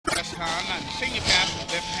Icon. I'm the senior pastor of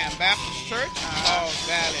Bethlehem Baptist Church, Falls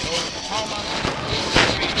Valley, Oklahoma.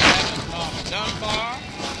 Street 11, North Dunbar,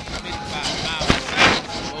 55 miles south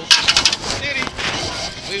of Oklahoma City.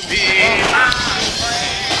 We will be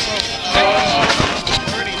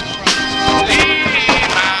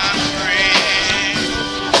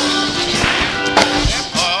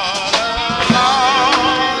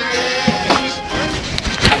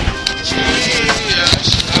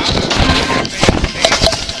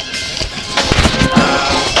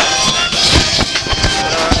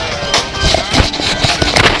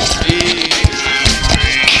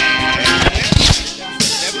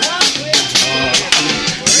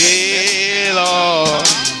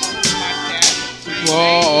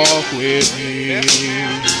with me.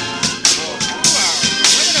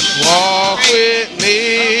 Walk with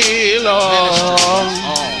me, Lord.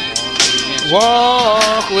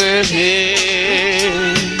 Walk with me.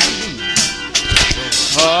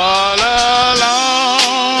 All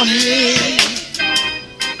along here.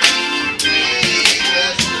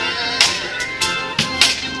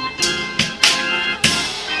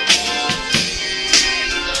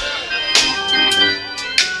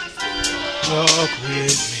 Walk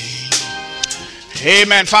with me.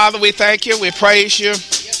 Amen. Father, we thank you. We praise you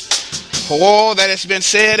for all that has been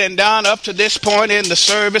said and done up to this point in the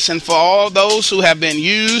service, and for all those who have been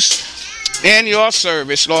used in your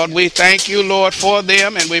service. Lord, we thank you, Lord, for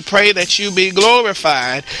them, and we pray that you be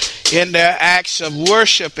glorified in their acts of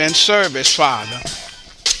worship and service, Father.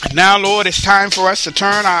 Now, Lord, it's time for us to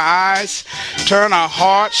turn our eyes, turn our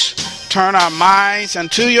hearts, turn our minds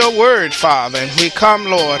unto your word, Father. And we come,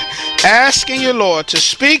 Lord, asking you, Lord, to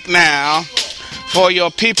speak now, for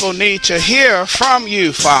your people need to hear from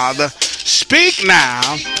you, Father. Speak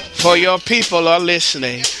now, for your people are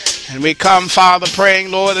listening. And we come, Father,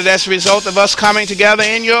 praying, Lord, that as a result of us coming together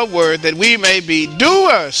in your word, that we may be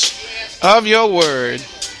doers of your word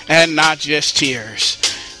and not just hearers.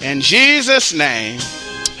 In Jesus' name,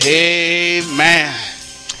 amen.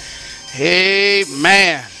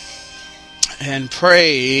 Amen. And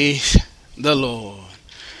praise the Lord.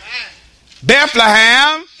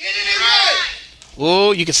 Bethlehem.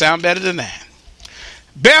 Oh, you can sound better than that.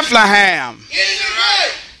 Bethlehem.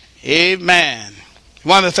 Amen.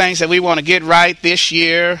 One of the things that we want to get right this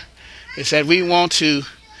year is that we want to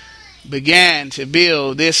begin to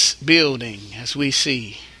build this building as we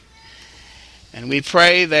see. And we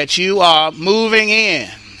pray that you are moving in.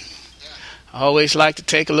 I always like to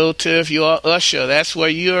take a little tour of your usher. That's where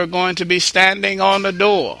you are going to be standing on the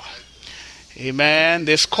door. Amen.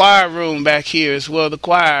 This choir room back here is where the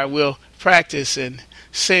choir will practice and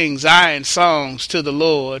sing Zion songs to the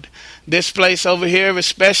Lord. This place over here is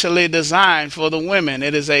specially designed for the women.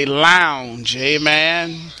 It is a lounge.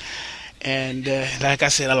 Amen. And like I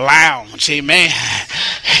said, a lounge. Amen.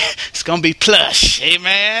 It's going to be plush.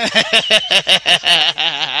 Amen.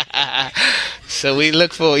 So we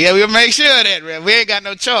look for, we'll make sure that we ain't got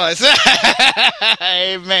no choice.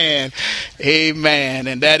 Amen. Amen.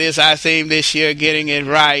 And that is our theme this year, getting it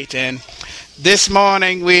right. And this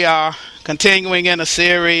morning we are continuing in a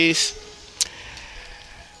series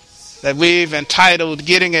that we've entitled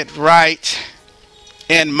Getting It Right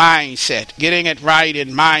in Mindset. Getting it right in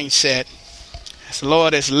mindset. As the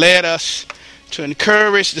Lord has led us to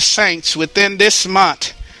encourage the saints within this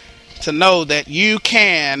month to know that you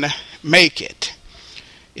can make it.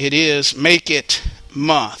 It is Make It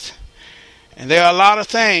Month. And there are a lot of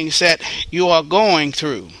things that you are going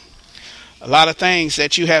through. A lot of things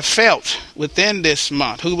that you have felt within this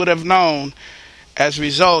month. Who would have known as a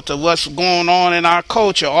result of what's going on in our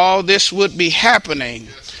culture, all this would be happening?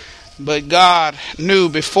 But God knew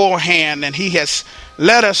beforehand, and he has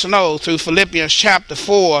let us know through Philippians chapter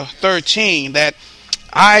 4:13 that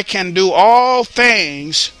I can do all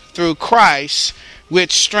things through Christ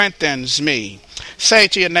which strengthens me. Say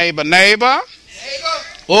to your neighbor, neighbor,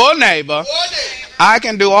 neighbor, I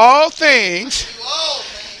can do all things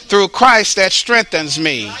through Christ that strengthens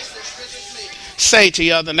me. Say to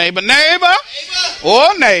your other neighbor, neighbor,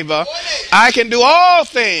 neighbor, I can do all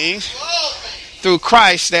things through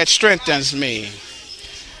Christ that strengthens me.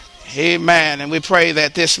 Amen. And we pray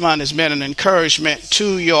that this month has been an encouragement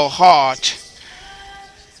to your heart,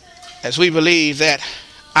 as we believe that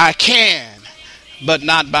I can, but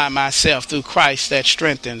not by myself, through Christ that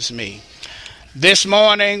strengthens me. This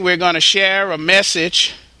morning we're going to share a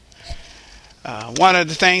message. One of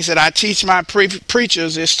the things that I teach my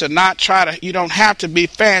preachers is to not you don't have to be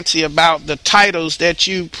fancy about the titles that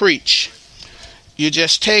you preach. You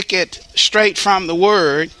just take it straight from the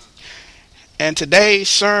word. And today's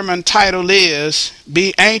sermon title is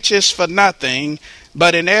Be Anxious for Nothing,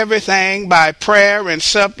 but in everything by prayer and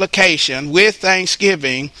supplication with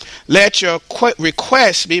thanksgiving, let your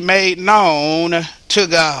requests be made known to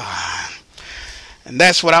God. And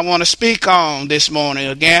that's what I want to speak on this morning.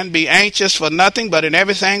 Again, be anxious for nothing, but in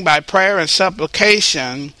everything by prayer and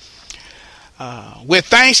supplication with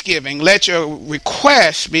thanksgiving, let your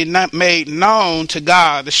requests be made known to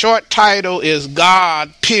God. The short title is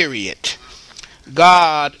God, period.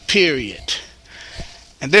 God, period.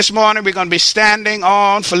 And this morning we're going to be standing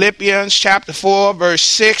on Philippians chapter 4, verse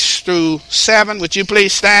 6 through 7. Would you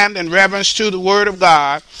please stand in reverence to the word of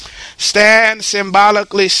God? Stand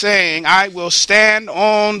symbolically saying, I will stand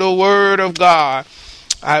on the word of God.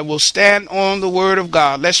 I will stand on the word of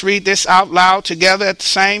God. Let's read this out loud together at the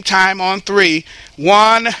same time on 3.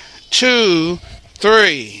 1, 2,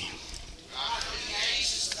 3.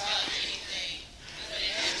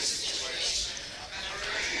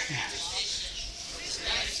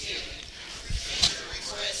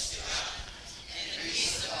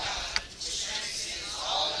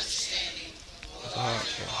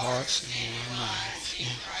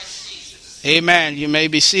 Amen. You may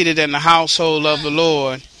be seated in the household of the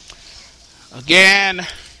Lord. Again,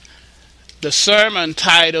 the sermon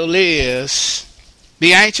title is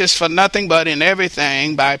Be anxious for nothing but in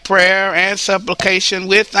everything by prayer and supplication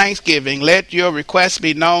with thanksgiving. Let your requests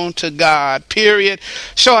be known to God, period.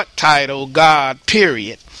 Short title, God,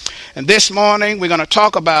 period. And this morning we're going to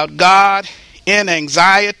talk about God in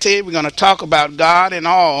anxiety. We're going to talk about God in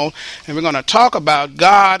all. And we're going to talk about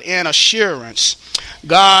God in assurance.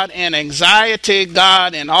 God in anxiety,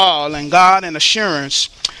 God in all, and God in assurance.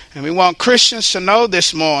 And we want Christians to know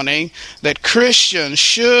this morning that Christians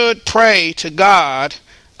should pray to God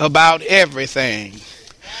about everything.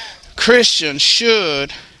 Christians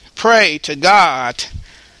should pray to God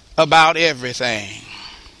about everything.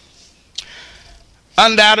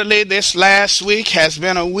 Undoubtedly, this last week has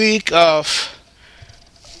been a week of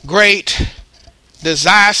great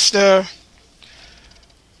disaster,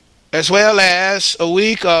 as well as a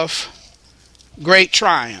week of great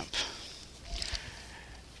triumph.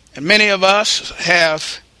 And many of us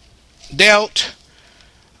have dealt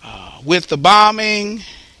with the bombing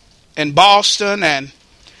in Boston and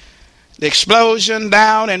the explosion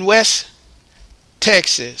down in West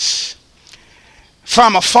Texas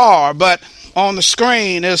from afar. But on the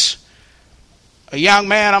screen is a young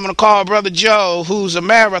man I'm going to call Brother Joe, who's a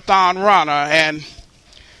marathon runner. And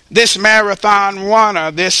this marathon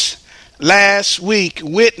runner this last week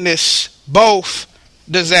witnessed both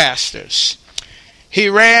disasters. He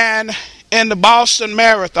ran in the Boston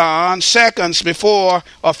Marathon finished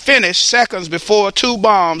seconds before 2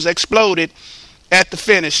 bombs exploded at the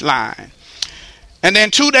finish line. And then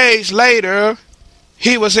 2 days later,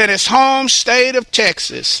 he was in his home state of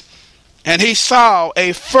Texas, and he saw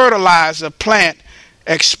a fertilizer plant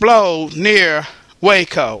explode near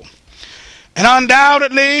Waco. And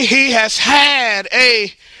undoubtedly, he has had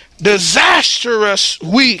a disastrous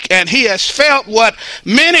week, and he has felt what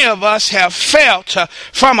many of us have felt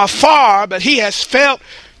from afar, but he has felt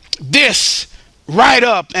this right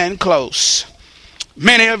up and close.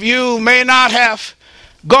 Many of you may not have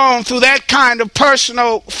gone through that kind of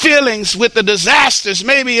personal feelings with the disasters.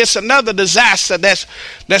 Maybe it's another disaster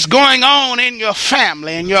that's going on in your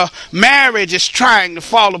family, and your marriage is trying to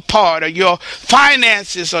fall apart, or your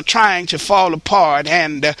finances are trying to fall apart,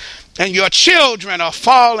 and your children are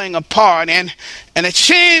falling apart, and it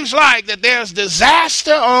seems like that there's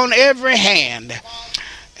disaster on every hand.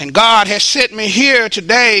 And God has sent me here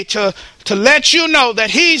today to let you know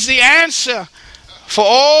that He's the answer for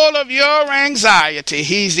all of your anxiety.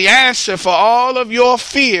 He's the answer for all of your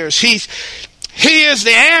fears. He is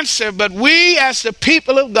the answer, but we as the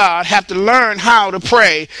people of God have to learn how to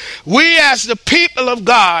pray. We as the people of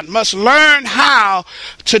God must learn how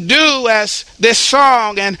to do as this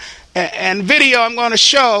song and video I'm going to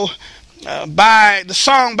show by the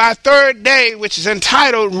song by Third Day, which is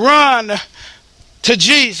entitled Run to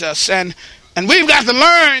Jesus. And we've got to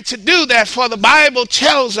learn to do that, for the Bible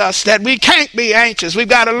tells us that we can't be anxious. We've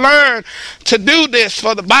got to learn to do this,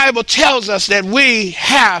 for the Bible tells us that we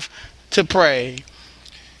have to pray.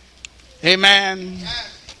 Amen.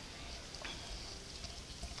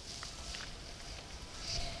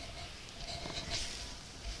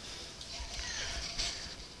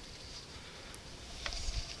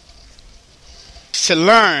 To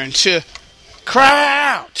learn to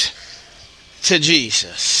cry out to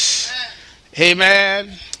Jesus.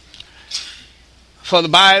 Amen. For the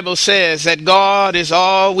Bible says that God is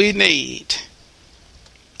all we need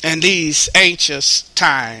in these anxious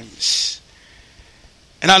times.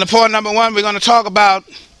 And on the point number 1, we're going to talk about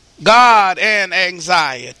God and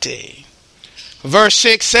anxiety. Verse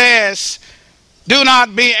 6 says, do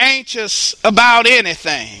not be anxious about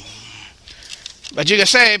anything. But you can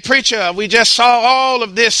say, preacher, we just saw all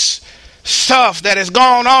of this stuff that has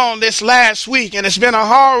gone on this last week, and it's been a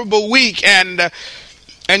horrible week, and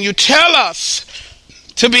you tell us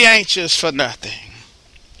to be anxious for nothing.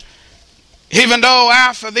 Even though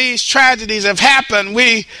after these tragedies have happened,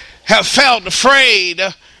 we have felt afraid.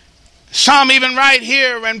 Some even right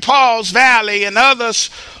here in Paul's Valley, and others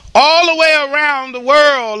all the way around the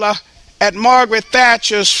world. At Margaret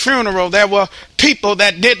Thatcher's funeral, there were people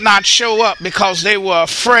that did not show up because they were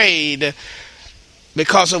afraid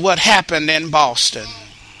because of what happened in Boston.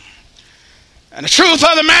 And the truth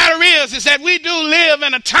of the matter is that we do live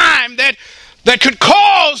in a time that could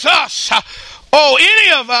cause us,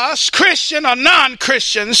 any of us, Christian or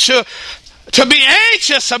non-Christians, to be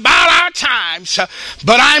anxious about our times.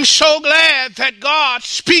 But I'm so glad that God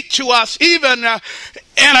speaks to us even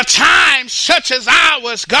in a time such as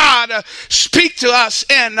ours. God speak to us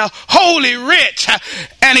in Holy Writ,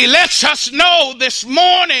 and he lets us know this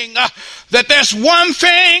morning that there's one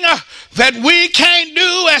thing that we can't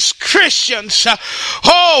do as Christians.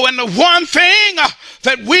 And the one thing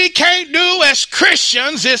that we can't do as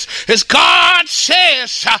Christians is God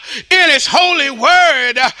says in his holy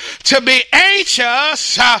word to be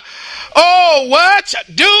anxious.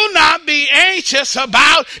 Do not be anxious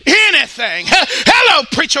about anything. Hello,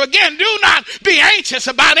 preacher, again, do not be anxious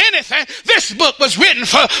about anything. This book was written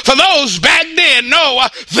for those back then. No,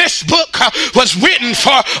 this book was written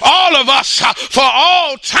for all of us, for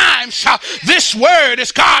all times. This word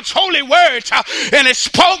is God's holy word, and it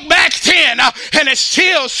spoke back then, and it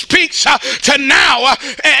still speaks to now,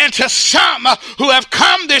 and to some who have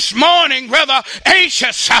come this morning rather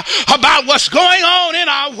anxious about what's going on in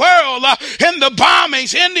our world. In the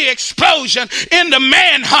bombings, in the explosion, in the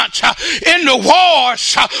manhunt, in the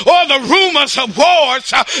wars, or the rumors of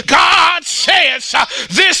wars, God says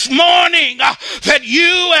this morning that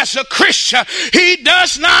you as a Christian, he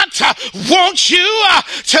does not want you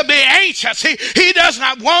to be anxious. He does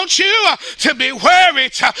not want you to be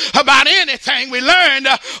worried about anything. We learned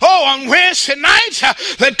on Wednesday night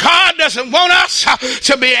that God doesn't want us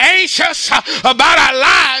to be anxious about our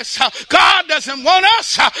lives. God doesn't want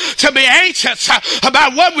us to be anxious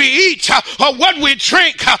about what we eat or what we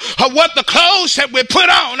drink or what the clothes that we put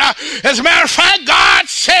on. As a matter of fact, God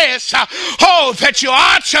says that you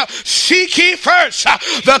ought to seek ye first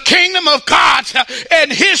the kingdom of God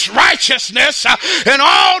and his righteousness, and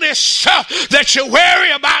all this stuff that you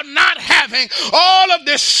worry about not having, all of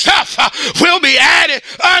this stuff will be added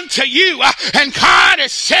unto you. And God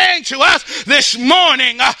is saying to us this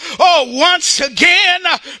morning, once again,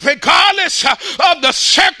 regardless of the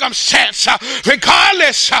circumstance,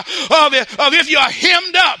 regardless of if you're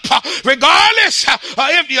hemmed up, regardless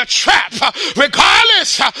if you're trapped,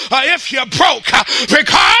 regardless if you're broke,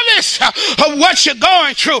 regardless of what you're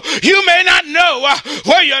going through, you may not know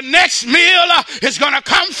where your next meal is going to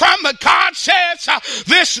come from, but God says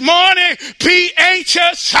this morning, be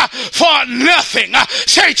anxious for nothing.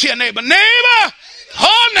 Say to your neighbor, neighbor,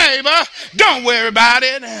 don't worry about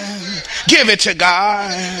it. Give it to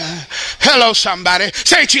God. Hello, somebody.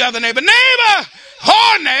 Say to your other neighbor, neighbor,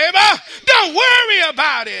 don't worry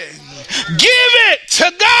about it. Give it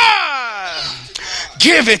to God.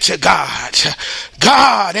 Give it to God.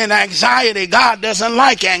 God in anxiety. God doesn't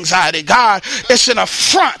like anxiety. God, it's an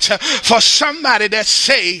affront for somebody that's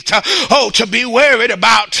saved, to be worried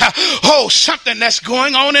about, something that's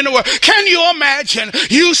going on in the world. Can you imagine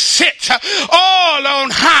you sit all on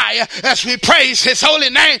high as we praise his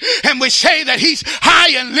holy name, and we say that he's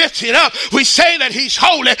high and lifted up. We say that he's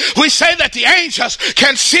holy. We say that the angels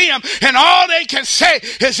can see him, and all they can say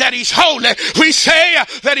is that he's holy. We say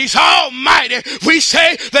that he's almighty. We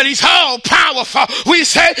say that he's all powerful. We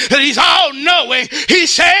say that he's all knowing.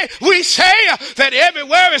 We say that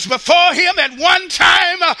everywhere is before him at one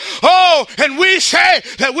time. And we say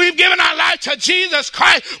that we've given our life to Jesus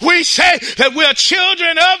Christ. We say that we're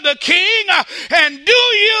children of the King. And do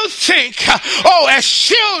you think, as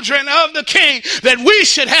children of the King, that we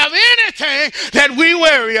should have anything that we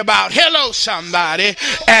worry about? Hello, somebody.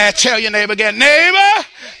 Tell your neighbor again, neighbor,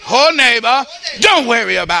 don't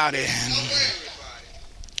worry about it.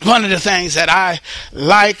 One of the things that I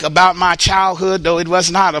like about my childhood, though it was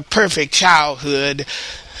not a perfect childhood,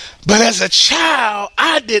 but as a child,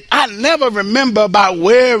 I never remember about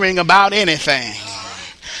worrying about anything.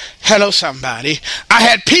 Hello, somebody. I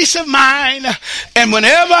had peace of mind, and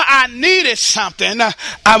whenever I needed something,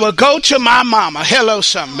 I would go to my mama. Hello,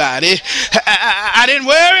 somebody. I didn't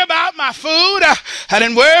worry about my food. I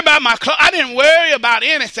didn't worry about my clothes. I didn't worry about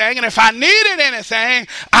anything, and if I needed anything,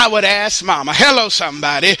 I would ask mama. Hello,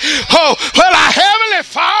 somebody. Oh, well, our Heavenly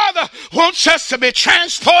Father wants us to be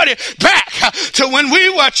transported back to when we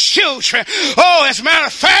were children. Oh, as a matter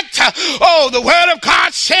of fact, the Word of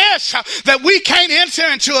God says that we can't enter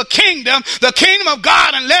into a kingdom, the kingdom of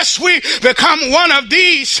God, unless we become one of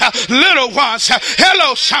these little ones.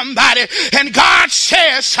 Hello, somebody. And God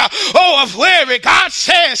says, of worry, God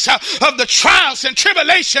says of the trials and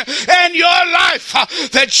tribulation in your life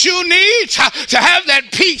that you need to have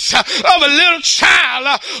that peace of a little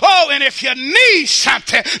child. And if you need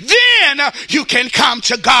something, then you can come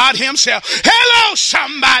to God himself. Hello,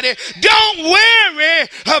 somebody. Don't worry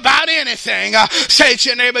about anything. Say to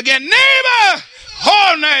your neighbor again, neighbor.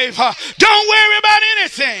 Oh, neighbor, don't worry about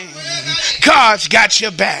anything. God's got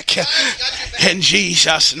your back in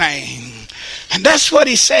Jesus' name. And that's what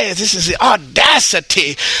he says. This is the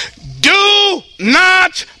audacity. Do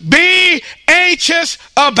not be anxious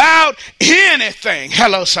about anything.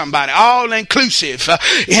 Hello, somebody. All inclusive.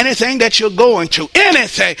 Anything that you're going to.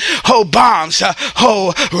 Anything. Bonds.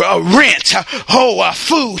 Rent.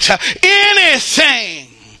 Food. Anything.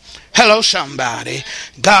 Hello, somebody.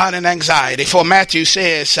 God and anxiety. For Matthew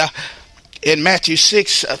says in Matthew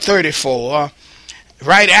 6:34,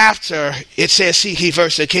 right after it says, seek ye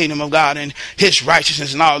first the kingdom of God and his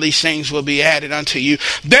righteousness, and all these things will be added unto you.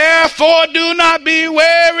 Therefore do not be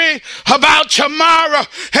weary about tomorrow.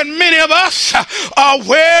 And many of us are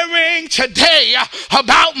worrying today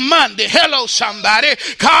about Monday. Hello, somebody.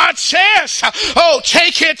 God says,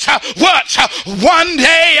 take it one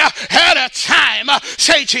day at a time.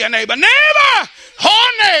 Say to your neighbor, neighbor,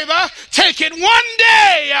 take it one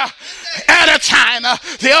day at a time.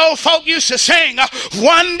 The old folk used to sing,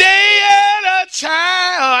 one day at a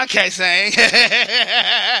time. Oh, I can't sing.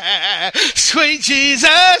 Sweet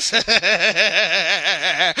Jesus.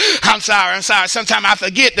 I'm sorry. Sometimes I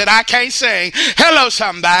forget that I can't sing. Hello,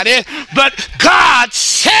 somebody. But God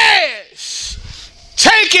says,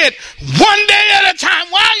 take it one day at a time.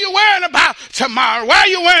 Why are you worrying about tomorrow? Why are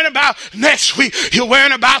you worrying about next week? You're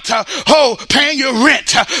worrying about paying your rent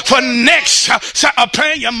for next,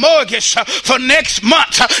 paying your mortgage for next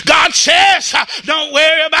month. God says, don't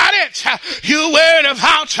worry about it. You worried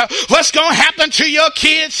about what's going to happen to your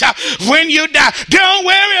kids when you die. Don't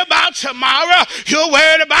worry about tomorrow. You're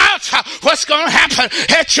worried about what's going to happen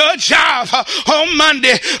at your job on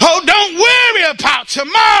Monday. Don't worry about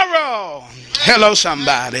tomorrow. Hello,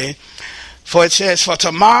 somebody. For it says, for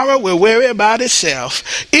tomorrow will worry about itself.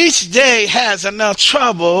 Each day has enough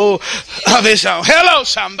trouble of its own. Hello,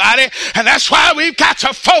 somebody. And that's why we've got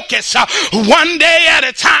to focus one day at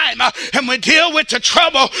a time. And we deal with the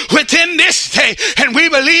trouble within this day. And we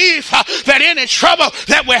believe that any trouble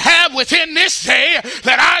that we have within this day,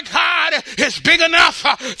 that our God is big enough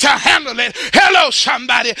to handle it. Hello,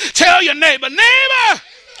 somebody. Tell your neighbor, neighbor,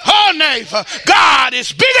 God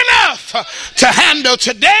is big enough to handle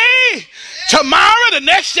today, tomorrow, the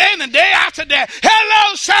next day, and the day after that.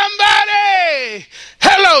 Hello,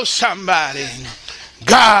 somebody.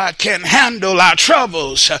 God can handle our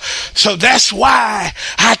troubles. So that's why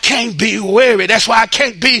I can't be weary. That's why I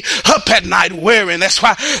can't be up at night worrying. That's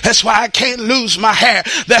why I can't lose my hair.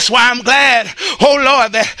 That's why I'm glad,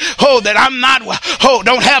 Lord, that I'm not,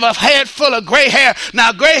 don't have a head full of gray hair.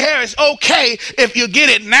 Now, gray hair is okay if you get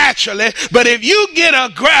it naturally, but if you get a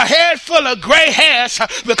head full of gray hairs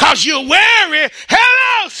because you're weary,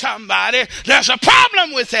 hello, somebody, there's a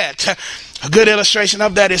problem with that. A good illustration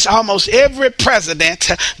of that is almost every president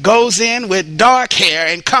goes in with dark hair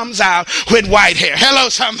and comes out with white hair. Hello,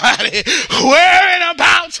 somebody. Worrying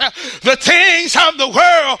about the things of the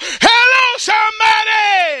world. Hello,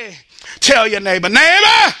 somebody. Tell your neighbor,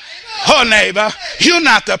 neighbor, you're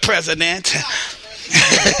not the president.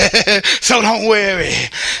 So don't worry.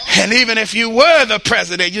 And even if you were the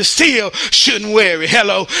president, you still shouldn't worry.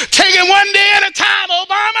 Hello. Take it one day at a time,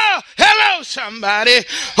 Obama. Hello, somebody.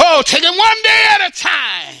 Take it one day at a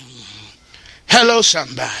time. Hello,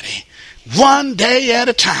 somebody. One day at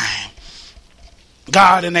a time.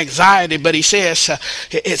 God and anxiety, but he says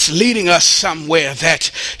it's leading us somewhere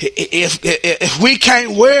that if we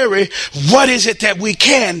can't worry, what is it that we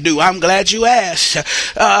can do? I'm glad you asked.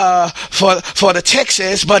 For the text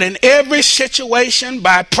says, but in every situation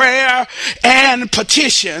by prayer and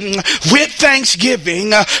petition with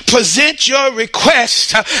thanksgiving, present your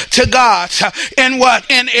request to God. In what?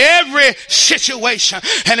 In every situation.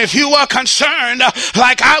 And if you are concerned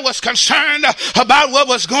like I was concerned about what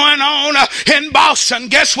was going on in Boston,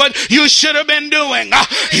 guess what you should have been doing?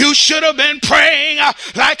 You should have been praying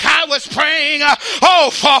like I was praying.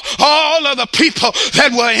 For all of the people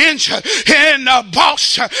that were injured in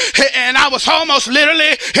Boston. And I was almost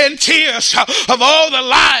literally in tears of all the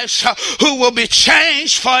lives who will be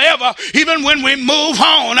changed forever, even when we move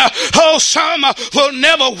on. Some will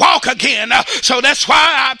never walk again. So that's why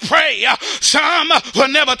I pray. Some will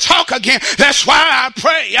never talk again. That's why I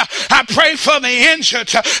pray. I pray for the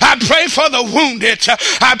injured. I pray for the wounded.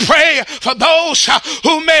 I pray for those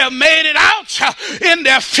who may have made it out in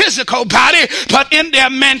their physical body, but in their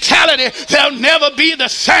mentality, they'll never be the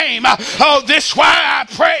same. This why I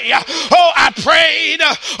pray. I prayed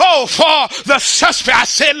for the suspect. I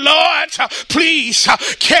said, Lord, please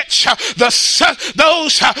catch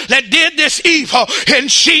those that did this evil in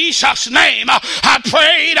Jesus' name. I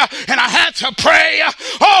prayed and I had to pray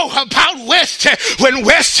about West Texas. When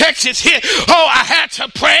West Texas hit, I had to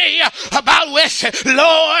pray about West Texas.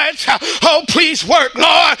 Lord, please work.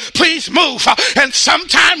 Lord, please move. And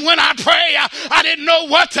sometime when I pray, I didn't know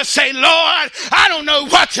what to say. Lord, I don't know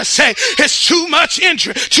what to say. It's too much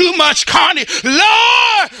injury, too much carnage.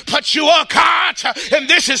 Lord, but you are God, and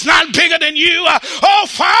this is not bigger than you.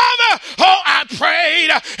 Father, I prayed,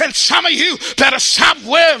 and some of you better stop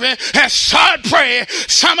worrying and start praying.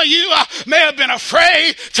 Some of you may have been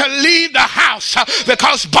afraid to leave the house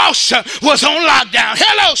because Boston was on lockdown.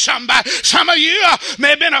 Hello, somebody. Some of you may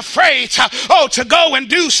have been afraid to go and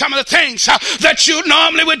do some of the things that you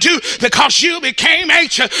normally would do because you became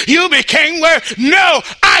anxious. You became worried. No,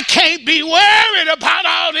 I can't be worried about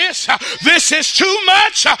all this. This is too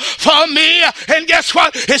much for me. And guess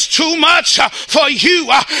what? It's too much for you.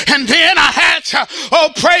 And then I had to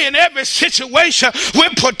pray in every situation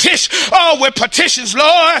with petitions.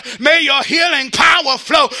 Lord, may your healing power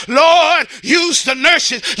flow. Lord, use the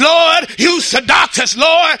nurses. Lord, use the doctors.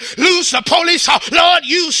 Lord, use the police. Lord,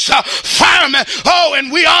 use firemen.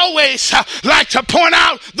 And we always like to point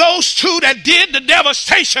out those two that did the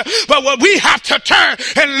devastation. But what we have to turn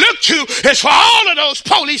and look to is for all of those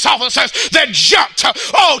police officers that jumped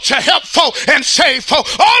to help folk and save folk.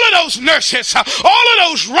 All of those nurses, all of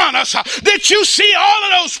those runners. Did you see all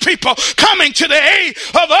of those people coming to the aid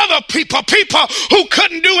of other people who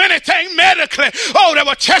couldn't do anything medically? There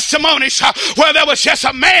were testimonies where there was just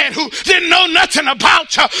a man who didn't know nothing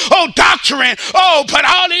about doctoring. But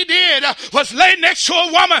all he did was lay next to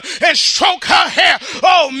a woman and stroke her hair.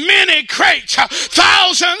 Many great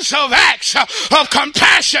thousands of acts of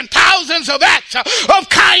compassion, thousands of acts of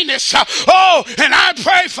kindness. And I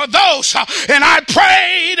pray for those, and I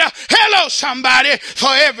prayed, hello somebody, for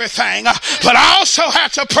everything. But I also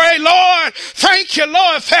have to pray, Lord, thank you,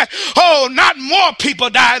 Lord, that not more people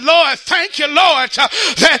died. Lord, thank you, Lord,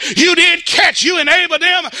 that you enabled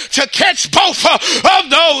them to catch both of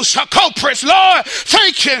those culprits. Lord,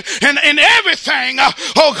 thank you. In everything,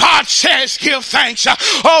 God says give thanks.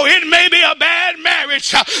 It may be a bad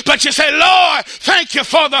marriage, but you say, Lord, thank you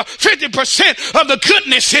for the 50% of the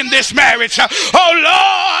goodness in this marriage.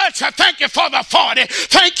 Lord, thank you for the 40.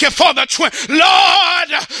 Thank you for the 20.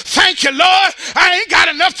 Lord, thank you, Lord. I ain't got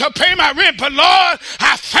enough to pay my rent, but Lord,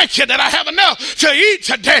 I thank you that I have enough to eat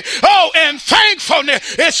today. And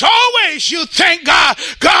thankfulness, it's always you thank God.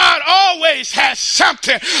 God always has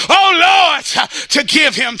something, Lord, to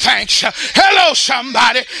give him thanks. Hello,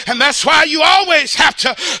 somebody. And that's why you always have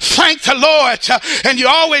to thank the Lord, and you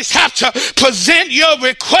always have to present your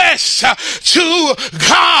requests to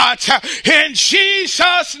God. In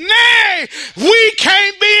Jesus' name, we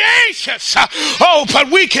can't be anxious,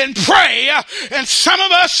 but we can pray. And some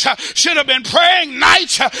of us should have been praying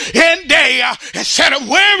night and day instead of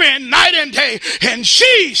worrying night and day. In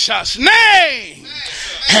Jesus' name.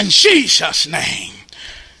 In Jesus' name.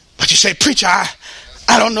 But you say, preacher, I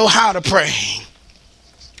don't know how to pray.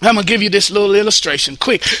 I'm going to give you this little illustration,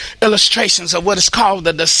 quick illustrations of what is called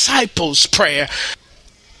the disciples' prayer.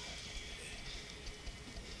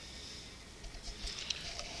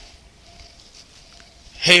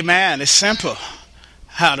 Hey man, it's simple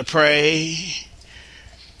how to pray.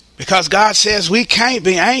 Because God says we can't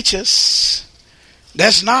be anxious.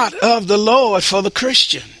 That's not of the Lord for the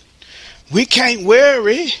Christian. We can't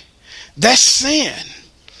worry. That's sin.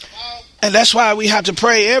 And that's why we have to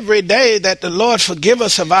pray every day that the Lord forgive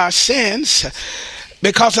us of our sins.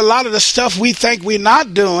 Because a lot of the stuff we think we're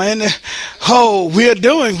not doing,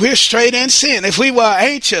 we're straight in sin. If we were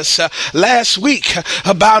anxious last week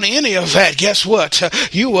about any of that, guess what?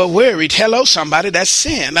 You were worried. Hello, somebody, that's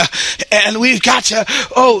sin. And we've got to,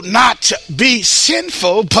 not be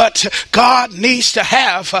sinful, but God needs to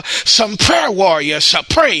have some prayer warriors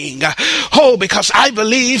praying. Because I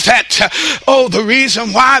believe that, the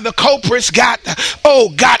reason why the culprits got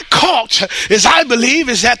caught is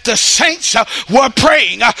that the saints were praying.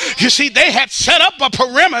 You see, they had set up a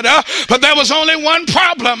perimeter, but there was only one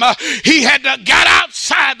problem. He had got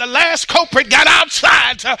outside. The last culprit got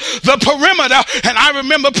outside the perimeter. And I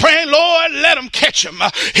remember praying, Lord, let them catch him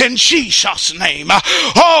in Jesus' name.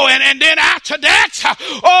 And then after that,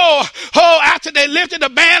 after they lifted the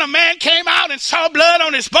ban, a man came out and saw blood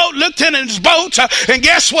on his boat, looked in his boat, and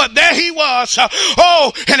guess what? There he was.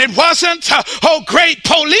 And it wasn't, great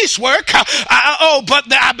police work. But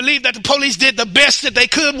I believe that the police did the best that they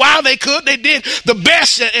could while they could. They did the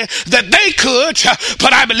best that they could,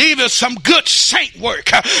 but I believe it was some good saint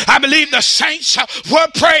work. I believe the saints were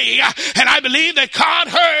praying, and I believe that God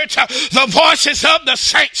heard the voices of the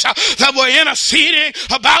saints that were interceding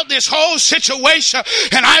about this whole situation.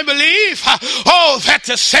 And I believe, that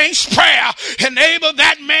the saints' prayer enabled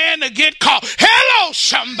that man to get caught. Hello,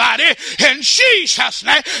 somebody, in Jesus'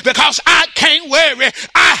 name, because I can't worry.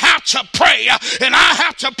 I have to pray, and I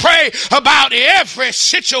have to pray about every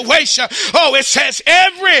situation. It says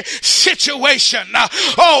every situation.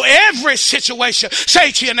 Every situation.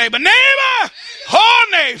 Say to your neighbor, neighbor,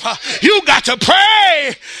 you got to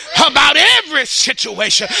pray about every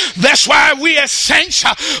situation. That's why we as saints,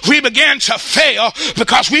 we begin to fail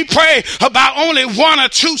because we pray about only one or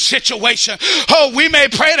two situations. We may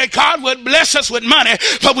pray that God would bless us with money,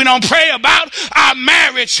 but we don't pray about our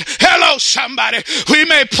marriage. Hello, somebody. We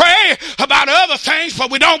may pray about other things,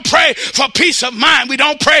 but we don't pray for peace of mind. We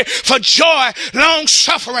don't pray for joy, long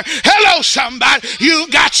suffering. Hello, somebody. You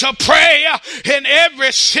got to pray in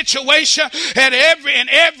every situation and in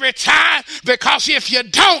every time, because if you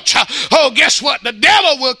don't, guess what? The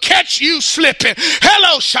devil will catch you slipping.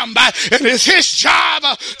 Hello, somebody. It is his job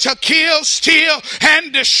to kill, steal,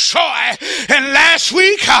 and destroy. And last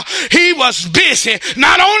week, he was busy,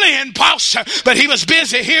 not only in Boston, but he was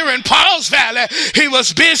busy here in Paul's Valley. He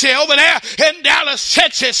was busy over there in Dallas,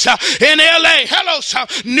 Texas, in LA. Hello,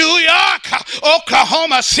 New York,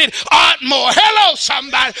 Oklahoma City, Ardmore. Hello,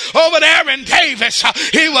 somebody. Over there in Davis,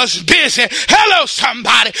 he was busy. Hello,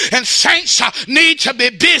 somebody. And saints need to be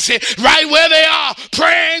busy right where they are,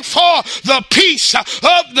 praying for the peace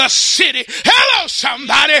of the city. Hello,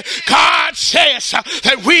 somebody. God says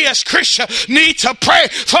that we as Christians need to pray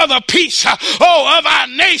for the peace of our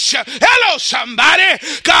nation. Hello, somebody.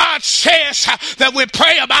 God says that we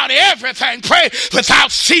pray about everything. Pray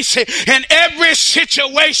without ceasing in every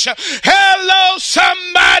situation. Hello,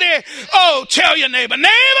 somebody. Tell your neighbor,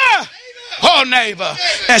 neighbor,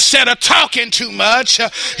 instead of talking too much,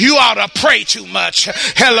 you ought to pray too much.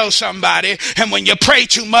 Hello, somebody. And when you pray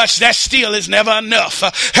too much, that still is never enough.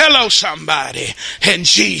 Hello, somebody. In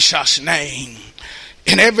Jesus' name.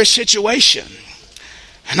 In every situation.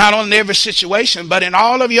 Not only in every situation, but in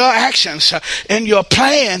all of your actions, in your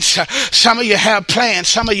plans. Some of you have plans.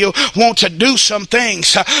 Some of you want to do some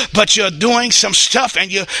things, but you're doing some stuff and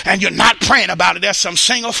you're not praying about it. There's some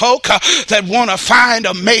single folk that want to find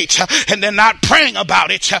a mate and they're not praying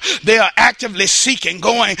about it. They are actively seeking,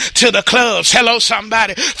 going to the clubs. Hello,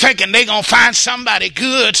 somebody. Thinking they're going to find somebody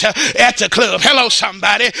good at the club. Hello,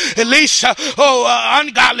 somebody. At least,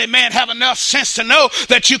 ungodly men have enough sense to know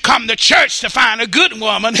that you come to church to find a good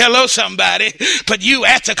woman. Hello, somebody. But you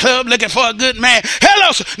at the club looking for a good man.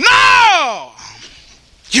 Hello. No!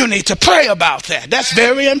 You need to pray about that. That's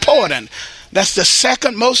very important. That's the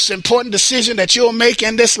second most important decision that you'll make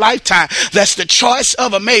in this lifetime. That's the choice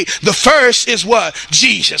of a mate. The first is what?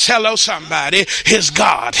 Jesus. Hello, somebody. His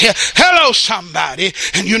God. Hello, somebody.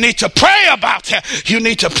 And you need to pray about that. You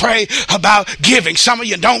need to pray about giving. Some of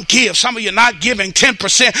you don't give. Some of you not giving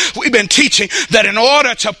 10%. We've been teaching that in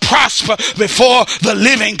order to prosper before the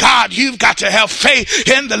living God, you've got to have faith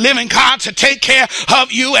in the living God to take care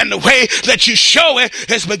of you. And the way that you show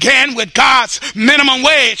it is begin with God's minimum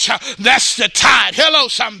wage. That's the tithe. Hello,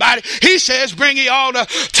 somebody. He says, bring ye all the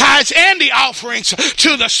tithes and the offerings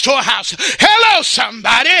to the storehouse. Hello,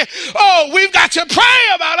 somebody. We've got to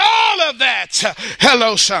pray about all of that.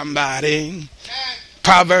 Hello, somebody.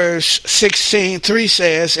 Proverbs 16:3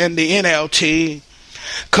 says in the NLT,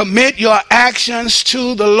 commit your actions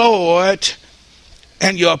to the Lord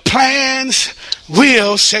and your plans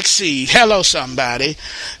will succeed. Hello, somebody.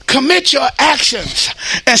 Commit your actions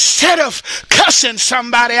instead of cussing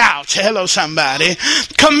somebody out. Hello, somebody.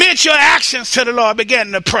 Commit your actions to the Lord.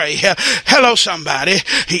 Begin to pray. Hello, somebody.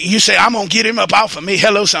 You say, I'm going to get him up off of me.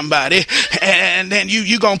 Hello, somebody. And then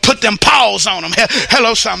you going to put them paws on him.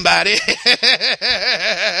 Hello, somebody.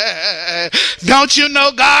 Don't you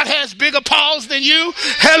know God has bigger paws than you?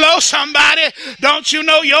 Hello, somebody. Don't you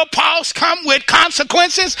know your paws come with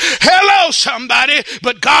consequences? Hello, somebody.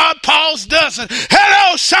 But God paws doesn't.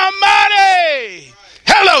 Hello, somebody.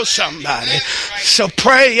 Hello, somebody. So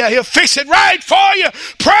pray. Yeah, he'll fix it right for you.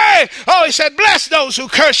 Pray. Oh, he said, bless those who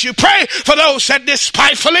curse you. Pray for those that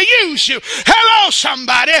despitefully use you. Hello,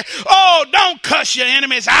 somebody. Oh, don't cuss your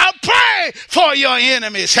enemies out. Pray for your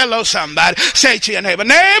enemies. Hello, somebody. Say to your neighbor,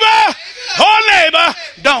 neighbor, oh, neighbor,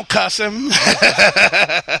 don't cuss him.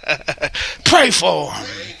 Pray for him.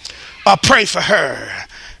 Or pray for her.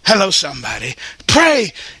 Hello, somebody.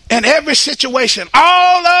 Pray in every situation,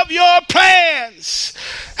 all of your plans.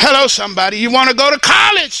 Hello, somebody. You want to go to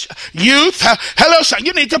college, youth? Hello, son.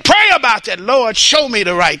 You need to pray about that. Lord, show me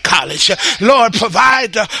the right college. Lord,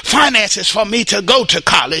 provide the finances for me to go to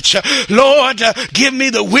college. Lord, give me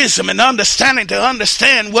the wisdom and understanding to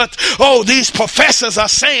understand what, these professors are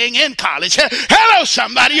saying in college. Hello,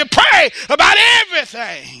 somebody. You pray about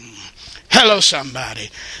everything. Hello, somebody.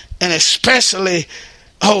 And especially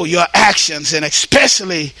your actions, and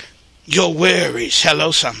especially your worries.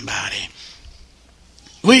 Hello, somebody.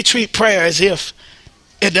 We treat prayer as if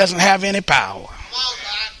it doesn't have any power.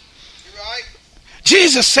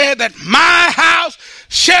 Jesus said that my house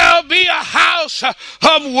shall be a house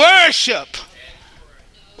of worship.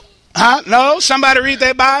 No, somebody read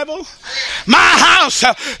their Bible. My house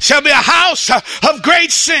shall be a house of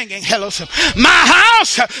great singing. Hello, sir. My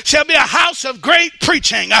house shall be a house of great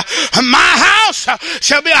preaching. My house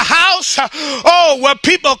shall be a house, where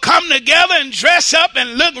people come together and dress up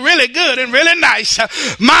and look really good and really nice.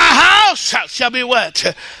 My house shall be what?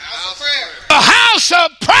 House of prayer. A house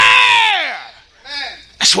of prayer. Amen.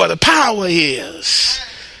 That's where the power is.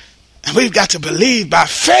 And we've got to believe by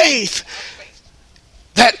faith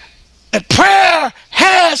that prayer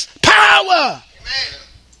has power. Amen.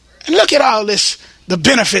 And look at all this, the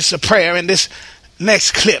benefits of prayer in this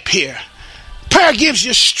next clip here. Prayer gives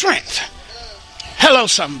you strength. Hello,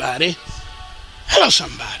 somebody. Hello,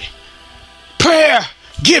 somebody. Prayer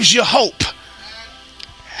gives you hope.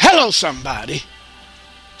 Hello, somebody.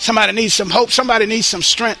 Somebody needs some hope. Somebody needs some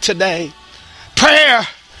strength today. Prayer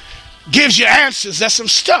gives you answers. That's some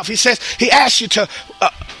stuff. He says, he asks you to,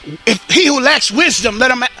 if he who lacks wisdom,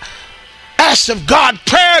 let him ask of God.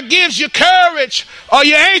 Prayer gives you courage, or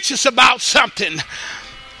you're anxious about something.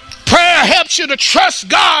 Prayer helps you to trust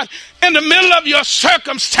God in the middle of your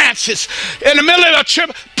circumstances, in the middle of your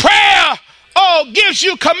trip. Prayer gives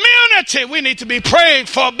you community. We need to be praying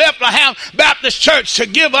for Bethlehem Baptist Church to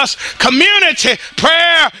give us community.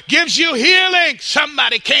 Prayer gives you healing.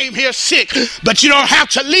 Somebody came here sick, but you don't have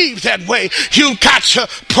to leave that way. You've got to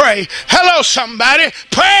pray. Hello, somebody.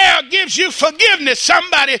 Prayer gives you forgiveness.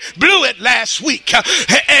 Somebody blew it last week,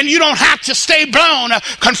 and you don't have to stay blown.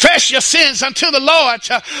 Confess your sins unto the Lord.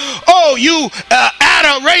 You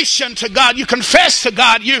adoration to God. You confess to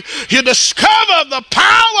God. You discover the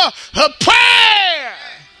power of prayer.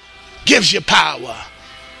 Gives you power.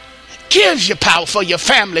 Gives you power for your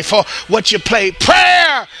family, for what you play.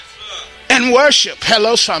 Prayer and worship.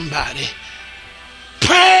 Hello, somebody.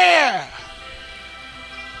 Prayer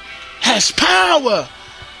has power.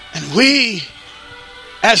 And we,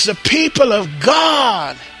 as the people of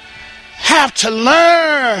God, have to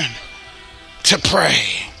learn to pray.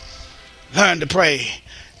 Learn to pray.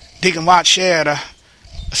 Deacon Watt shared a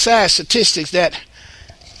sad statistics that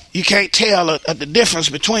you can't tell the difference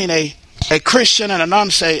between a Christian and an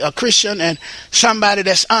unsaved, a Christian and somebody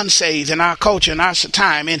that's unsaved in our culture, in our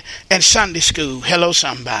time, in Sunday school. Hello,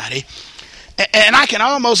 somebody. And I can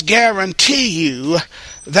almost guarantee you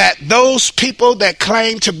that those people that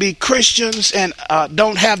claim to be Christians and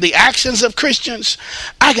don't have the actions of Christians,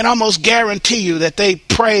 I can almost guarantee you that they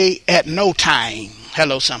pray at no time.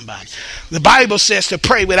 Hello, somebody. The Bible says to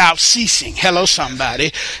pray without ceasing. Hello,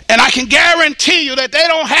 somebody. And I can guarantee you that they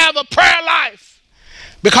don't have a prayer life.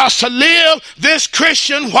 Because to live this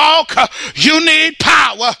Christian walk, you need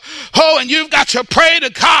power. Oh, and you've got to pray to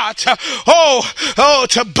God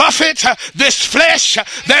to buffet this flesh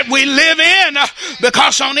that we live in.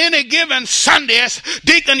 Because on any given Sunday, as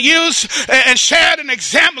Deacon used and shared an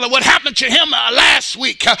example of what happened to him last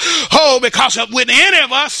week. Because with any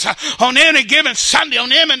of us on any given Sunday,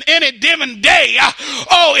 on any given day,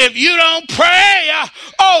 if you don't pray,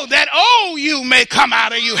 that you may come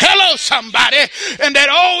out of you. Hello, somebody. And that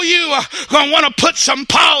you are going to want to put some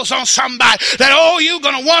pause on somebody. That you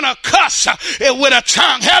going to want to cuss with a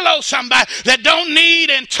tongue. Hello, somebody that don't need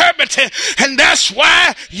interpreting. And that's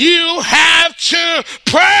why you have to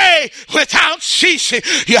pray without ceasing.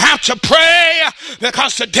 You have to pray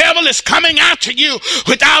because the devil is coming after you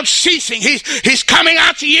without ceasing. He's coming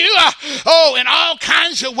after you in all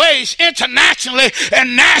kinds of ways, internationally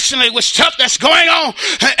and nationally, with stuff that's going on,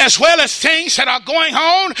 as well as things that are going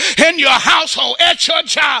on in your household, at your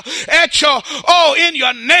job, in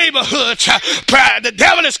your neighborhood. The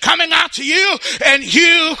devil is coming after you, and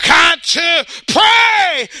you got to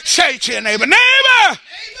pray. Say to your neighbor,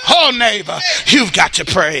 neighbor, you've got to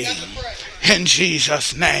pray in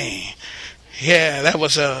Jesus' name. Yeah, that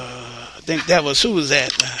was I think that was, who was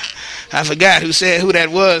that? I forgot who that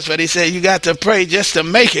was, but he said you got to pray just to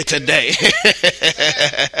make it today.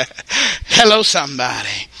 Hello,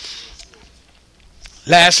 somebody.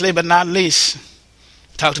 Lastly but not least,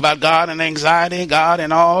 talked about God and anxiety, God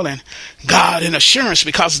and all, and God and assurance,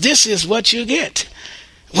 because this is what you get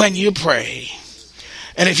when you pray.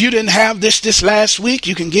 And if you didn't have this last week,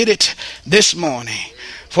 you can get it this morning.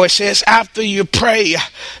 For it says, after you pray,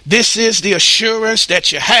 this is the assurance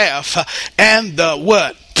that you have, and the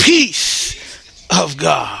what? Peace of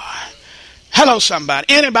God. Hello, somebody.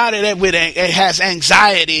 Anybody that has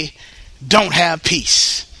anxiety don't have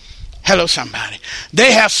peace. Hello, somebody.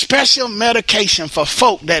 They have special medication for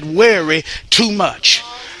folk that worry too much.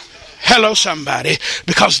 Hello, somebody.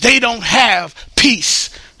 Because they don't have peace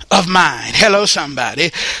of mind. Hello,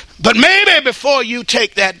 somebody. But maybe before you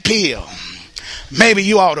take that pill, maybe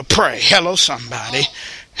you ought to pray. Hello, somebody.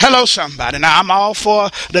 Hello, somebody. Now, I'm all for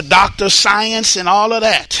the doctor's science and all of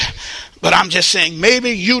that. But I'm just saying,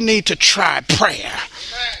 maybe you need to try prayer.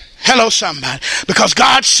 Hello, somebody. Because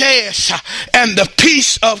God says, and the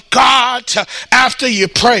peace of God after you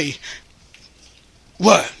pray,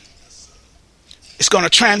 what? It's going to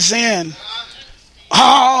transcend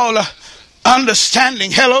all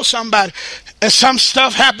understanding. Hello, somebody. And some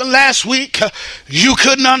stuff happened last week you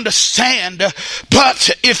couldn't understand, but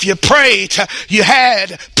if you prayed, you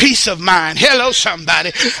had peace of mind. Hello,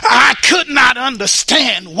 somebody. I could not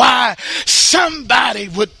understand why somebody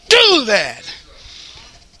would do that.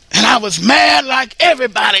 And I was mad like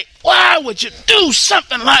everybody. Why would you do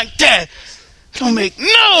something like that? It don't make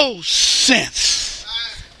no sense.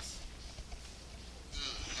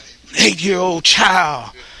 8-year-old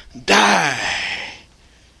child died.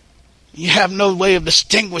 You have no way of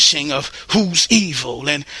distinguishing of who's evil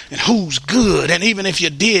and who's good. And even if you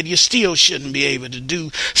did, you still shouldn't be able to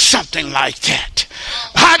do something like that.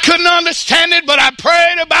 I couldn't understand it, but I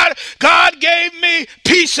prayed about it. God gave me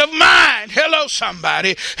peace of mind. Hello,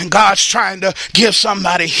 somebody. And God's trying to give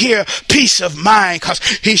somebody here peace of mind, because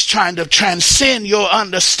he's trying to transcend your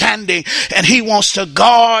understanding, and he wants to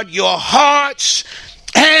guard your hearts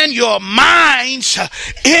and your minds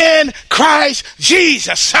in Christ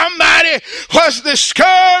Jesus. Somebody was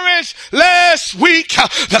discouraged last week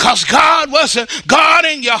because God wasn't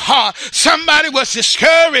guarding your heart. Somebody was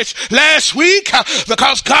discouraged last week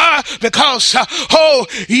because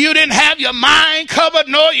you didn't have your mind covered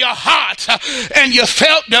nor your heart, and you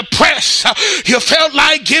felt depressed. You felt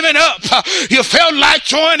like giving up. You felt like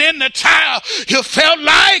throwing in the towel. You felt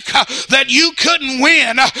like that you couldn't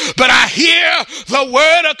win. But I hear the word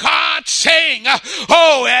of God saying,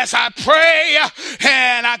 as I pray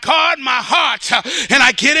and I guard my heart and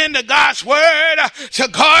I get into God's word to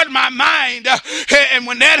guard my mind, and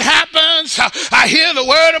when that happens, I hear the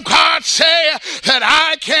word of God say that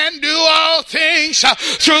I can do all things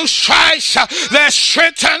through Christ that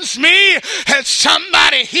strengthens me. And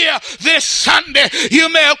somebody here this Sunday,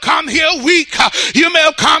 you may have come here weak. You may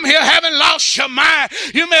have come here having lost your mind.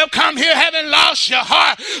 You may have come here having lost your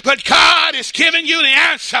heart. But God is giving you the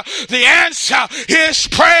answer? The answer is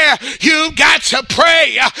prayer. You got to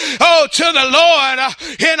pray, to the Lord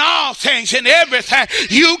in all things, in everything.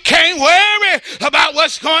 You can't worry about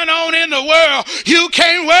what's going on in the world. You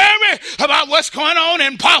can't worry about what's going on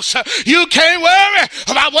in Boston. You can't worry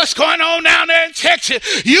about what's going on down there in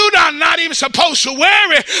Texas. You're not even supposed to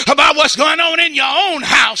worry about what's going on in your own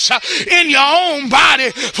house, in your own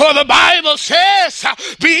body. For the Bible says,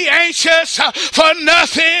 be anxious for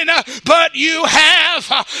nothing, but you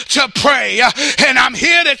have to pray. And I'm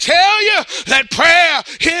here to tell you that prayer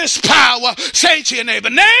is power. Say to your neighbor,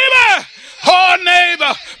 neighbor, oh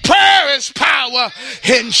neighbor, prayer is power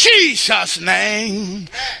in Jesus' name.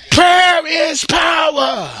 Prayer is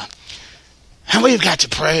power. And we've got to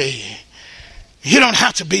pray. You don't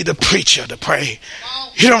have to be the preacher to pray.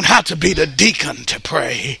 You don't have to be the deacon to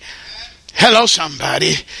pray. Hello,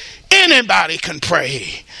 somebody. Anybody can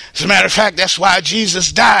pray. As a matter of fact, that's why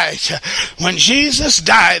Jesus died. When Jesus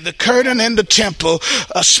died, the curtain in the temple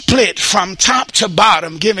split from top to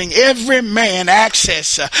bottom, giving every man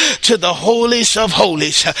access to the holies of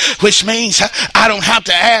holies, which means I don't have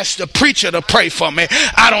to ask the preacher to pray for me.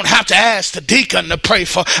 I don't have to ask the deacon to pray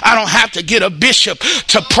for. I don't have to get a bishop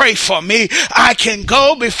to pray for me. I can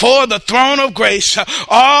go before the throne of grace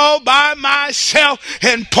all by myself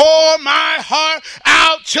and pour my heart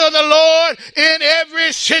out to the Lord in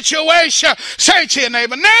every situation. Say to your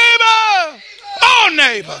neighbor, neighbor, oh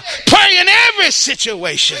neighbor, pray in every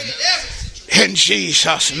situation in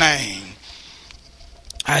Jesus' name.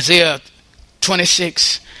 Isaiah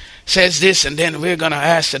 26 says this, and then we're going to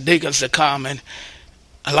ask the deacons to come and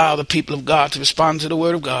allow the people of God to respond to the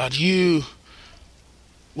word of God. You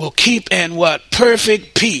will keep in what?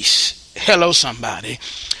 Perfect peace. Hello, somebody.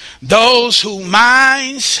 Those whose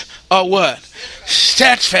minds are what?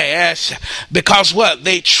 Steadfast. Because what?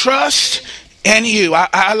 They trust in you.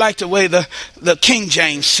 I like the way the King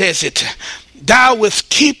James says it. Thou wilt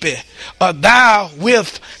keep it, or thou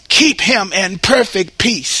wilt keep him in perfect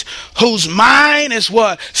peace, whose mind is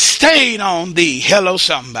what? Stayed on thee. Hello,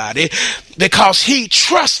 somebody. Because he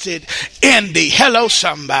trusted in thee. Hello,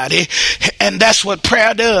 somebody. And that's what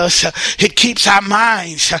prayer does. It keeps our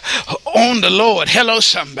minds on the Lord. Hello,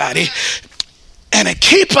 somebody. And it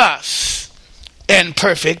keeps us in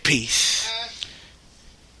perfect peace.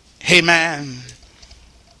 Amen.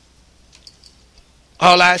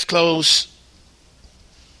 All eyes closed.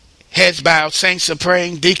 Heads bowed, saints are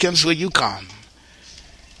praying. Deacons, will you come?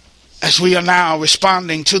 As we are now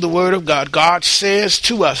responding to the word of God, God says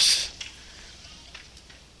to us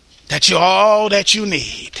that you're all that you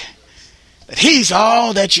need. That he's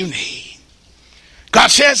all that you need. God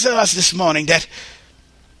says to us this morning that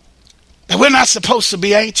we're not supposed to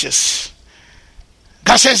be anxious.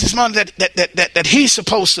 God says this morning that he's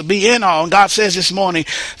supposed to be in all. And God says this morning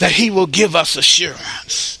that he will give us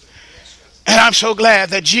assurance. And I'm so glad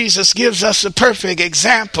that Jesus gives us a perfect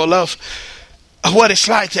example of what it's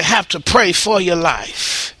like to have to pray for your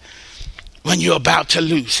life when you're about to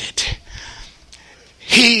lose it.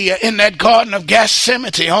 He, in that Garden of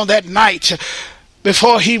Gethsemane on that night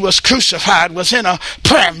before he was crucified, was in a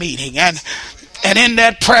prayer meeting. And in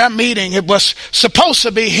that prayer meeting, it was supposed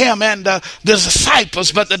to be him and the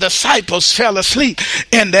disciples, but the disciples fell asleep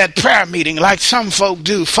in that prayer meeting like some folk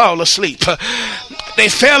do fall asleep. They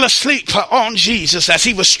fell asleep on Jesus as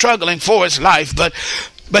he was struggling for his life, but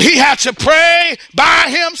he had to pray by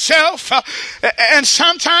himself. And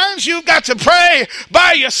sometimes you've got to pray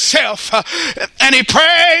by yourself. And he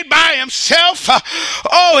prayed by himself.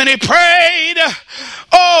 And he prayed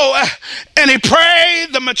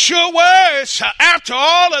the mature words after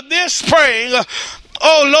all of this praying.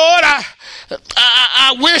 Oh Lord,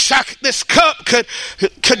 I wish this cup could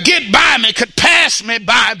get by me, could pass me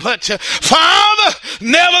by. But Father,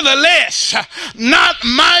 nevertheless, not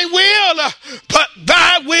my will, but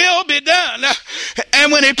thy will be done.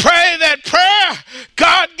 And when he prayed that prayer,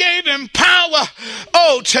 God gave him power,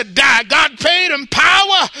 to die. God paid him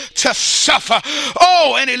power to suffer.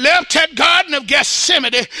 And he left that Garden of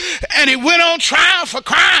Gethsemane, and he went on trial for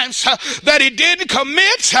crimes that he didn't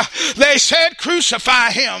commit. They said,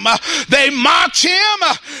 crucify him. They mocked him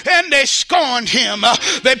and they scorned him.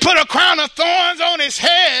 They put a crown of thorns on his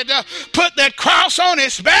head, put that cross on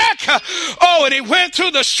his back. And he went through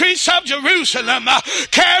the streets of Jerusalem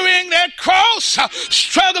carrying that cross cross,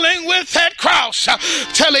 struggling with that cross,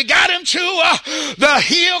 till he got him to the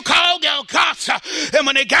hill called Golgotha. And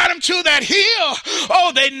when they got him to that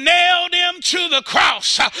hill, they nailed him to the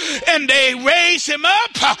cross, and they raised him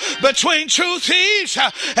up between two thieves,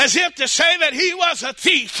 as if to say that he was a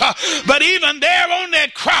thief. But even there on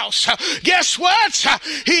that cross, guess what?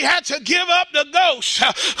 He had to give up the ghost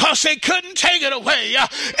because they couldn't take it away,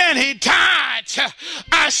 and he died.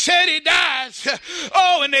 I said he died.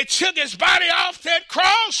 And they took his body off that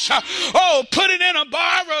cross, put it in a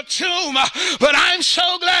borrowed tomb. But I'm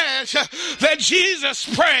so glad that Jesus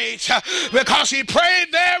prayed, because he prayed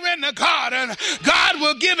there in the garden. God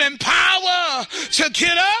will give him power to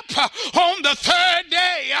get up on the third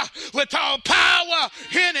day with all power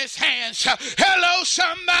in his hands. Hello,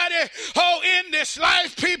 somebody. In this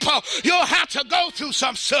life, people, you'll have to go through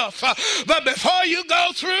some stuff. But before you go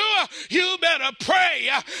through, you better pray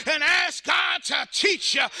and ask God to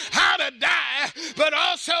teach you how to die, but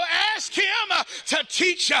also ask him to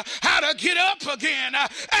teach you how to get up again.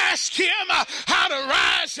 Ask him how to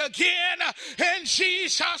rise again in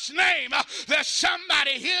Jesus' name. There's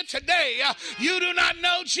somebody here today, you do not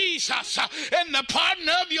know Jesus and the pardon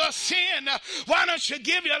of your sin. Why don't you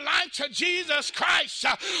give your life to Jesus Christ?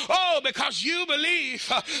 Because you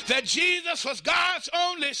believe that Jesus was God's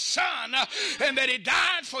only son, and that he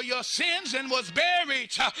died for your sins and was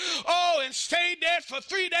buried, and stayed dead for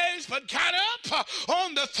 3 days, but got up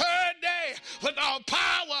on the third day with all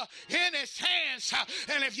power in his hands.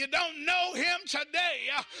 And if you don't know him today,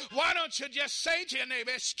 why don't you just say to your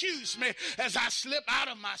neighbor, excuse me as I slip out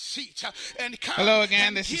of my seat and come. Hello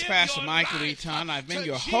again, this is Pastor Michael Eaton. I've been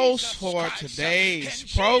your host for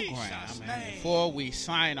today's program. And before we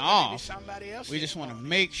sign off, we just want to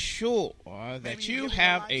make sure that you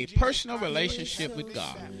have a personal relationship with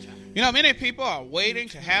God. You know, many people are waiting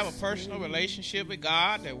to have a personal relationship with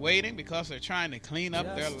God. They're waiting because they're trying to clean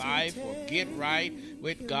up their life or get right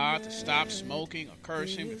with God, to stop smoking or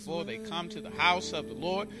cursing before they come to the house of the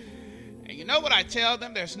Lord. And you know what I tell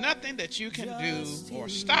them? There's nothing that you can do or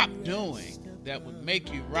stop doing that would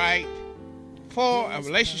make you right for a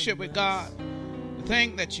relationship with God. The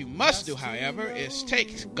thing that you must do, however, is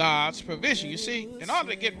take God's provision. You see, in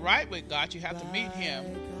order to get right with God, you have to meet him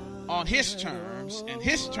on his terms, and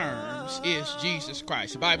his terms is Jesus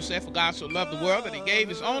Christ. The Bible said, for God so loved the world that he gave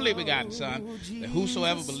his only begotten Son, that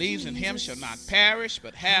whosoever believes in him shall not perish,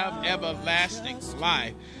 but have everlasting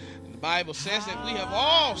life. And the Bible says that we have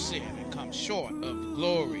all sinned and come short of the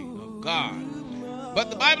glory of God. But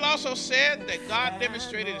the Bible also said that God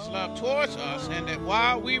demonstrated his love towards us, and that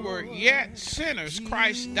while we were yet sinners,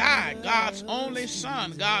 Christ died. God's only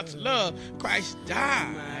Son, God's love, Christ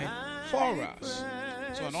died for us.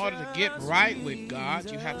 So in order to get right with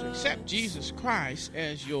God, you have to accept Jesus Christ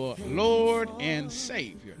as your Lord and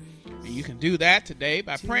Savior. And you can do that today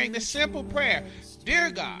by praying this simple prayer.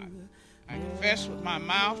 Dear God, I confess with my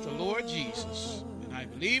mouth the Lord Jesus, and I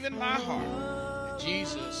believe in my heart that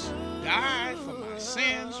Jesus died for my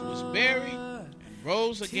sins, was buried, and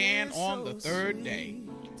rose again on the third day.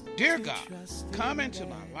 Dear God, come into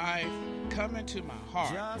my life, come into my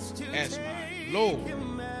heart as my Lord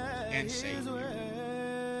and Savior.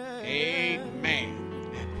 Amen.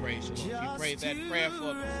 And praise the Lord. If you prayed that prayer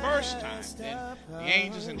for the first time, then the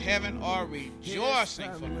angels in heaven are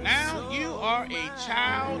rejoicing, for now you are a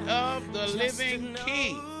child of the living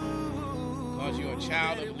King. Because you're a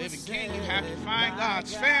child of the living King, you have to find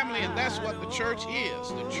God's family, and that's what the church is.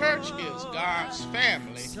 The church is God's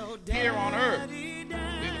family here on earth. We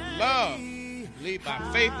would love to believe by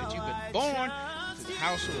faith that you've been born into the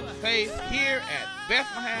household of faith here at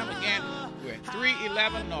Bethlehem. Again, we're at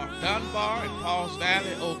 311 North Dunbar in Pauls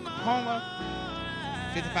Valley, Oklahoma,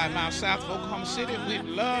 55 miles south of Oklahoma City. We'd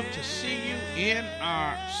love to see you in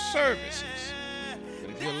our services. But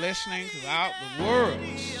if you're listening throughout the world,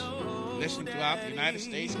 listening throughout the United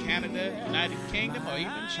States, Canada, United Kingdom, or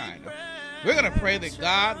even China, we're going to pray that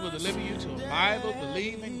God will deliver you to a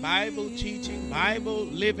Bible-believing, Bible-teaching,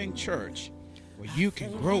 Bible-living church where you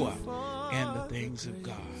can grow up in the things of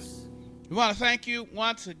God. We want to thank you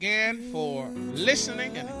once again for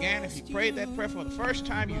listening. And again, if you prayed that prayer for the first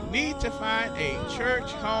time, you need to find a church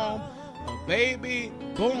home. A baby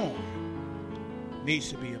born needs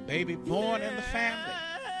to be a baby born in the family,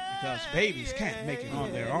 because babies can't make it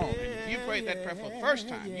on their own. And if you prayed that prayer for the first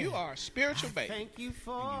time, you are a spiritual baby, and you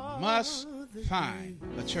must find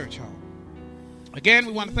a church home. Again,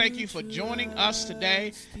 we want to thank you for joining us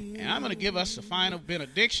today, and I'm going to give us a final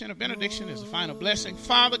benediction. A benediction is a final blessing.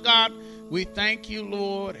 Father God, we thank you,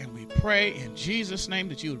 Lord, and we pray in Jesus' name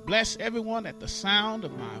that you would bless everyone at the sound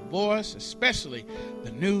of my voice, especially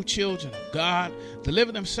the new children of God.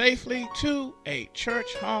 Deliver them safely to a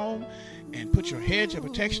church home and put your hedge of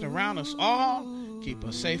protection around us all. Keep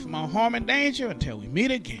us safe from all harm and danger until we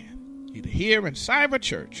meet again, either here in Cyber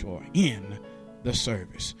Church or in the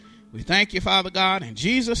service. We thank you, Father God, in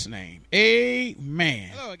Jesus' name. Amen.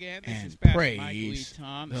 Hello again. This is Pastor Mike Lee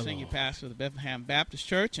Tom, the senior pastor of the Bethlehem Baptist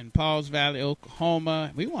Church in Pauls Valley,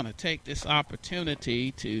 Oklahoma. We want to take this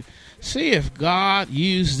opportunity to see if God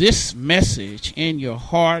used this message in your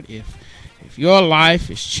heart, if your life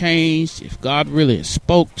is changed, if God really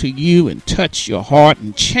spoke to you and touched your heart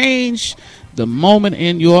and changed the moment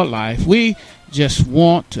in your life. We just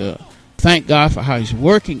want to thank God for how he's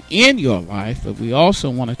working in your life, but we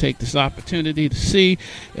also want to take this opportunity to see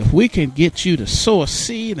if we can get you to sow a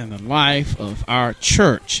seed in the life of our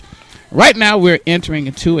church. Right now we're entering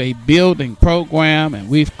into a building program, and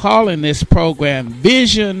we've calling this program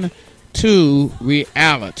Vision to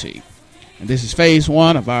Reality. And this is phase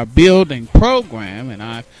 1 of our building program, and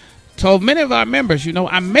I've told many of our members,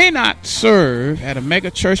 I may not serve at a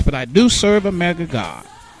mega church, but I do serve a mega God.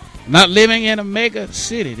 Not living in a mega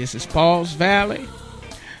city. This is Pauls Valley.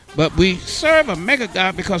 But we serve a mega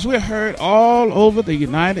God because we're heard all over the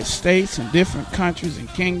United States and different countries and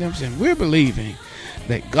kingdoms. And we're believing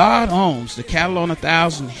that God owns the cattle on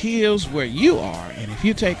 1,000 hills where you are. And if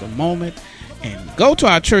you take a moment and go to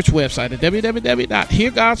our church website at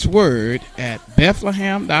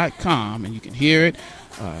www.heargodsword@bethlehem.com, and you can hear it.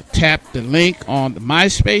 Tap the link on the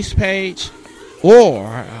MySpace page,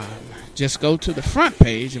 or just go to the front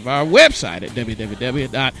page of our website at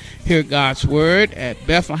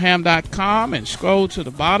www.heargodsword@bethlehem.com and scroll to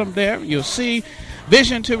the bottom there. You'll see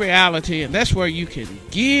Vision to Reality, and that's where you can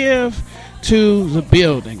give to the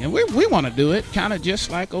building. And we want to do it kind of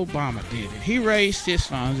just like Obama did it. He raised his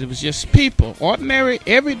funds. It was just people, ordinary,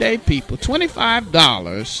 everyday people,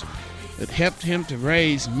 $25 that helped him to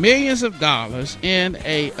raise millions of dollars in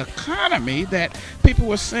a economy that people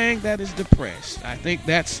were saying that is depressed. I think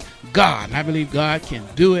that's God, and I believe God can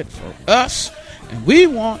do it for us, and we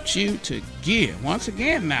want you to give. Once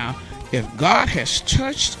again now, if God has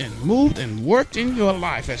touched and moved and worked in your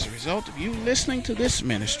life as a result of you listening to this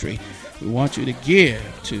ministry, we want you to give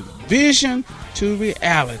to Vision to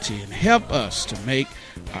Reality and help us to make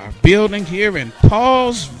our building here in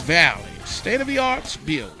Pauls Valley, state-of-the-art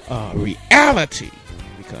build, reality,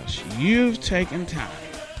 because you've taken time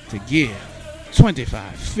to give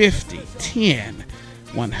 25, 50, 10,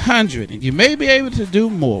 100, and you may be able to do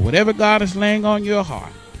more. Whatever God is laying on your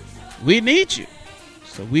heart, we need you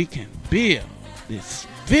so we can build this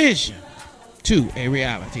vision to a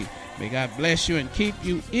reality. May God bless you and keep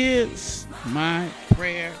you is my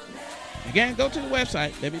prayer. Again, go to the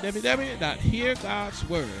website,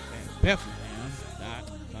 www.heargodsword@bethlehem.com.